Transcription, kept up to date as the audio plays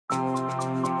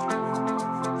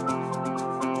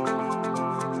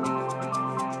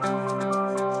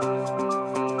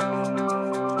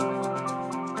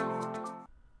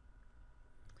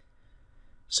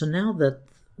So now that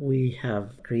we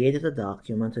have created a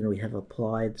document and we have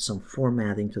applied some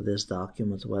formatting to this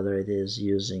document, whether it is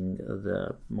using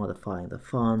modifying the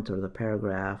font or the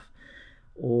paragraph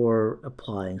or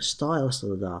applying styles to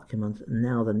the document,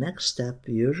 now the next step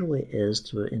usually is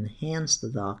to enhance the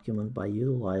document by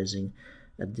utilizing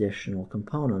additional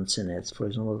components in it. For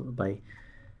example, by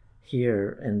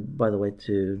here, and by the way,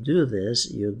 to do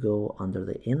this, you go under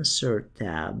the Insert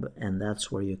tab, and that's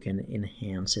where you can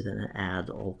enhance it and add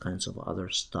all kinds of other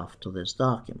stuff to this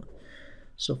document.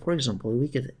 So for example, we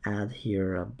could add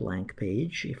here a blank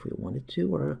page if we wanted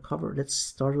to, or a cover. Let's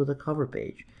start with a cover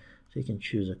page. So you can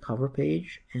choose a cover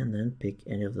page and then pick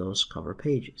any of those cover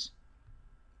pages.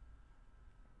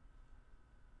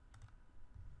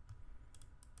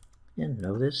 And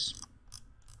notice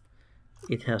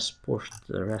it has pushed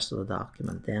the rest of the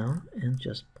document down and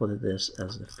just put this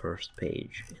as the first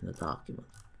page in the document.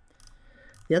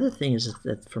 The other thing is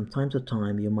that from time to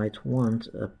time you might want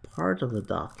a part of the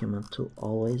document to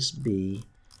always be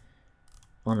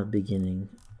on the beginning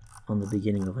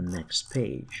of a next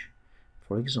page.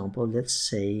 For example, let's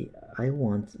say I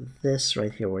want this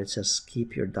right here where it says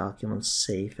keep your documents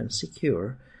safe and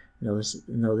secure. Notice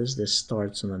this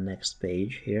starts on the next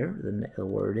page here, the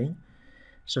wording.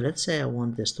 So let's say I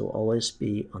want this to always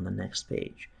be on the next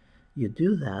page. You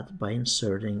do that by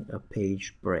inserting a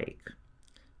page break.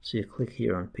 So you click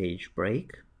here on page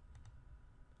break,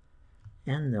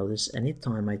 and notice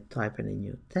anytime I type any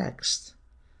new text,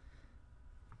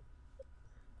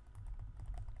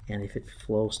 and if it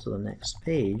flows to the next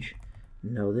page,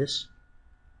 notice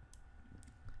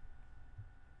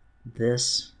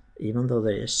this, even though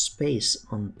there is space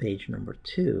on page number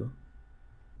 2,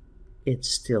 it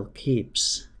still keep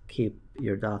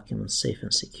your document safe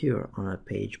and secure on a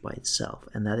page by itself,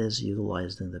 and that is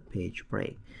utilized in the page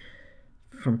break.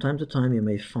 From time to time you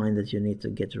may find that you need to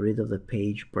get rid of the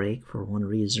page break for one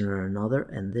reason or another,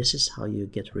 and this is how you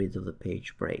get rid of the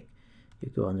page break.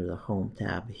 You go under the Home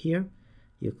tab here,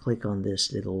 you click on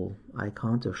this little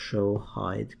icon to show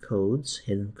hide codes,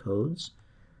 hidden codes,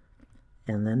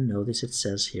 and then notice it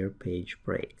says here page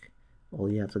break.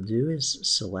 All you have to do is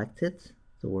select it,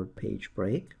 the word page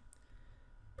break,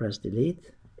 press delete,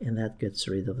 and that gets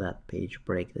rid of that page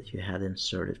break that you had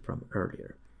inserted from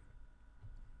earlier.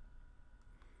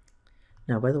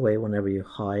 Now, by the way, whenever you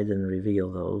hide and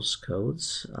reveal those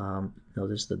codes,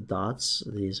 notice the dots.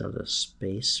 These are the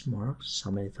space marks, how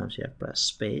many times you have pressed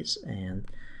space, and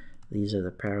these are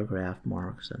the paragraph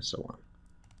marks, and so on.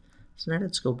 So now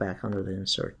let's go back under the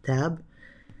Insert tab,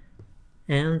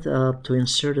 and to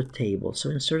insert a table.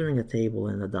 So inserting a table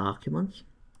in a document,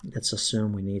 let's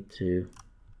assume we need to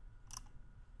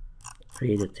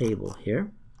create a table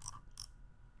here.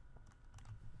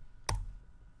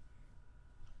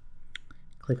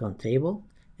 Click on Table,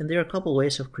 and there are a couple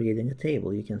ways of creating a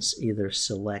table. You can either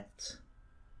select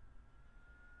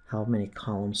how many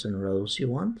columns and rows you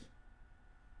want.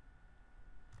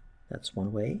 That's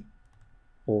one way.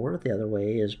 Or the other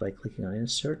way is by clicking on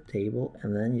Insert Table,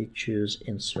 and then you choose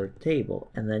Insert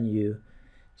Table, and then you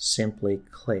simply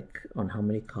click on how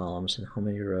many columns and how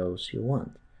many rows you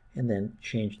want, and then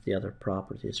change the other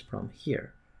properties from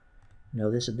here.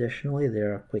 Notice additionally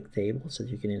there are quick tables that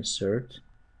you can insert,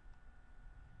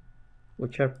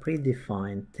 which are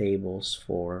predefined tables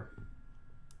for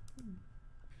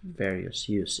various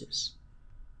uses.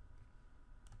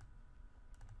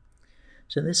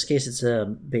 So in this case it's a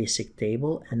basic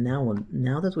table, and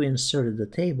now that we inserted the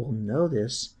table,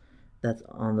 notice that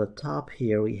on the top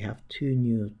here we have 2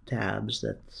 new tabs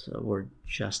that were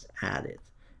just added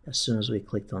as soon as we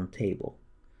clicked on table.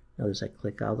 Notice I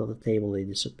click out of the table, they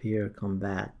disappear, come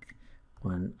back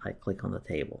when I click on the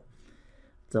table.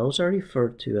 Those are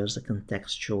referred to as the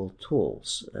contextual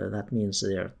tools. That means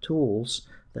they are tools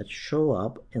that show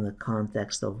up in the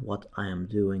context of what I am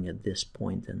doing at this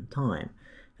point in time.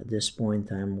 At this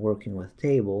point I'm working with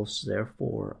tables,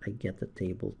 therefore I get the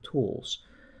table tools.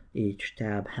 Each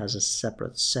tab has a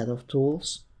separate set of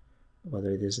tools,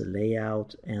 whether it is a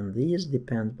layout, and these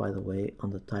depend, by the way,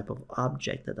 on the type of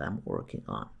object that I'm working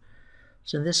on.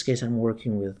 So in this case I'm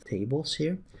working with tables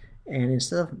here, and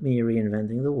instead of me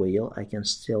reinventing the wheel, I can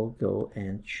still go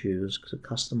and choose to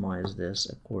customize this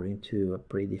according to a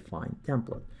predefined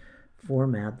template.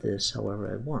 Format this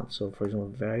however I want. So for example,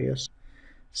 various.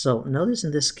 So notice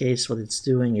in this case what it's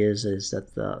doing is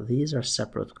that these are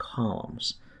separate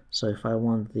columns. So if I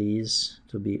want these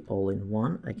to be all in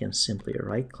one, I can simply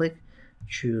right click,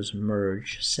 choose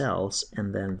merge cells,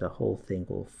 and then the whole thing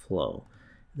will flow.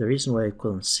 The reason why I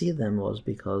couldn't see them was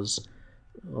because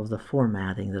of the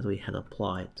formatting that we had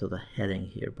applied to the heading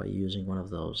here by using one of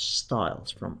those styles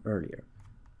from earlier.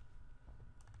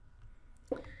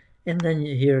 And then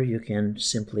here you can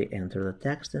simply enter the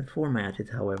text and format it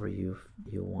however you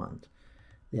want.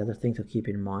 The other thing to keep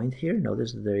in mind here,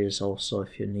 notice that there is also,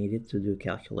 if you need it to do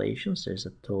calculations, there's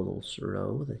a totals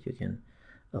row that you can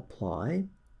apply.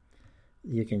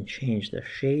 You can change the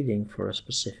shading for a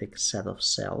specific set of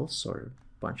cells or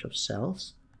bunch of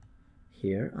cells.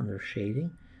 Here under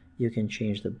shading, you can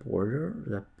change the border,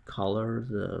 the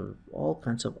color, all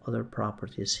kinds of other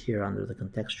properties here under the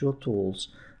Contextual Tools,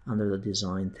 under the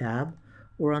Design tab,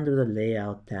 or under the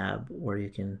Layout tab, where you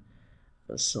can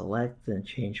select and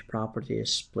change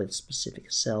properties, split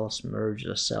specific cells, merge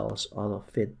the cells, auto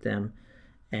fit them,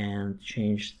 and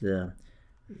change the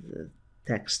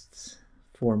text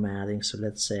formatting. So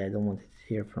let's say I don't want it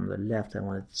here from the left, I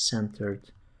want it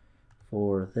centered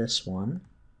for this one,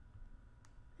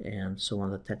 and so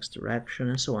on, the text direction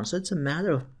and so on. So it's a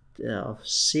matter of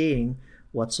seeing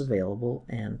what's available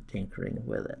and tinkering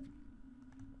with it.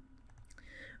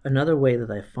 Another way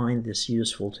that I find this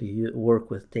useful to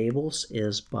work with tables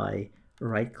is by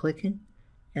right-clicking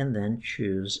and then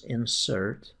choose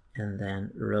Insert and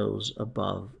then Rows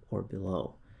above or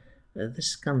below.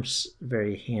 This comes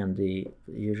very handy,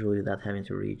 usually without having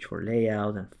to reach for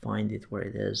layout and find it where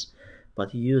it is,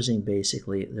 but using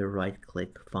basically the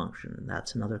right-click function.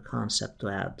 That's another concept to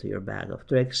add to your bag of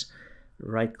tricks.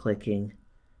 Right-clicking,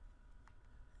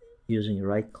 using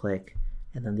right-click,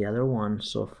 and then the other one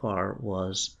so far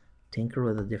was tinker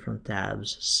with the different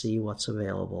tabs, see what's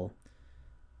available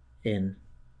in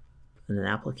an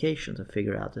application to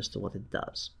figure out as to what it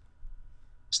does.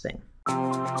 Thing.